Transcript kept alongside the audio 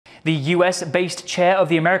The U.S.-based chair of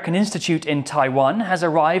the American Institute in Taiwan has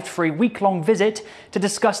arrived for a week-long visit to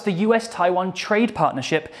discuss the U.S. Taiwan trade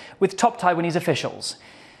partnership with top Taiwanese officials.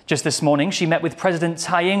 Just this morning, she met with President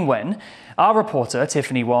Tsai Ing-wen. Our reporter,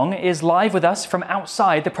 Tiffany Wong, is live with us from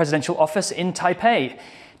outside the presidential office in Taipei.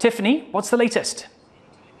 Tiffany, what's the latest?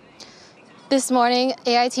 This morning,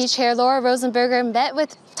 AIT Chair Rosenberger met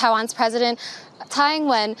with Taiwan's President Tsai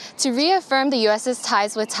Ing-wen to reaffirm the U.S.'s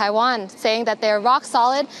ties with Taiwan, saying that they are rock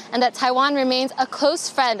solid and that Taiwan remains a close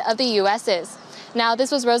friend of the U.S.'s. Now,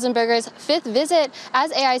 this was Rosenberger's fifth visit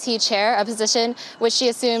as AIT chair, a position which she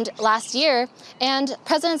assumed last year, and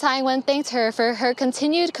President Tsai Ing-wen thanked her for her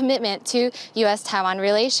continued commitment to U.S. Taiwan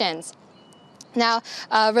relations. Now,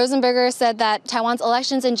 Rosenberger said that Taiwan's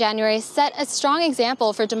elections in January set a strong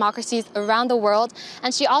example for democracies around the world,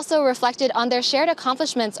 and she also reflected on their shared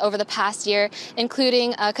accomplishments over the past year,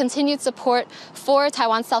 including continued support for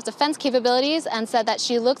Taiwan's self-defense capabilities, and said that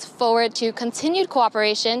she looked forward to continued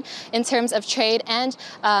cooperation in terms of trade and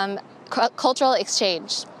cultural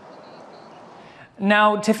exchange.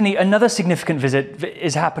 Now, Tiffany, another significant visit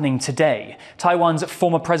is happening today. Taiwan's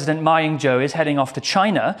former President Ma Ying-jeou is heading off to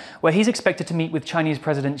China, where he's expected to meet with Chinese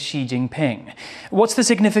President Xi Jinping. What's the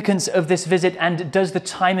significance of this visit, and does the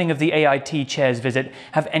timing of the AIT chair's visit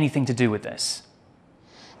have anything to do with this?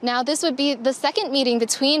 Now, this would be the second meeting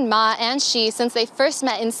between Ma and Xi since they first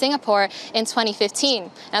met in Singapore in 2015.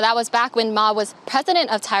 Now, that was back when Ma was president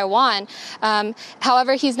of Taiwan.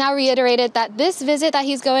 However, he's now reiterated that this visit that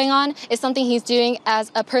he's going on is something he's doing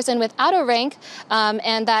as a person without a rank,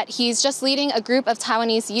 and that he's just leading a group of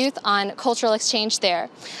Taiwanese youth on cultural exchange there.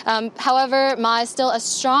 However, Ma is still a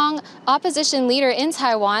strong opposition leader in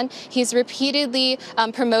Taiwan. He's repeatedly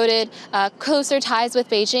promoted closer ties with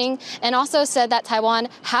Beijing and also said that Taiwan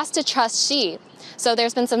has to trust Xi. So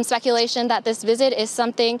there's been some speculation that this visit is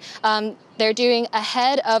something they're doing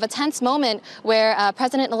ahead of a tense moment where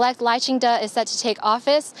President-elect Lai Ching-te is set to take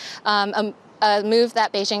office, a move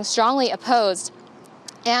that Beijing strongly opposed.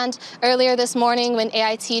 And earlier this morning, when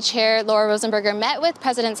AIT Chair Rosenberger met with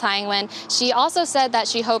President Tsai Ing-wen, she also said that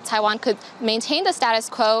she hoped Taiwan could maintain the status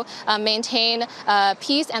quo, maintain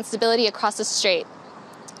peace and stability across the strait.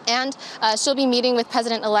 And she'll be meeting with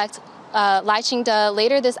President-elect Lai Ching-te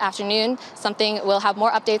later this afternoon, something we'll have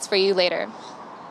more updates for you later.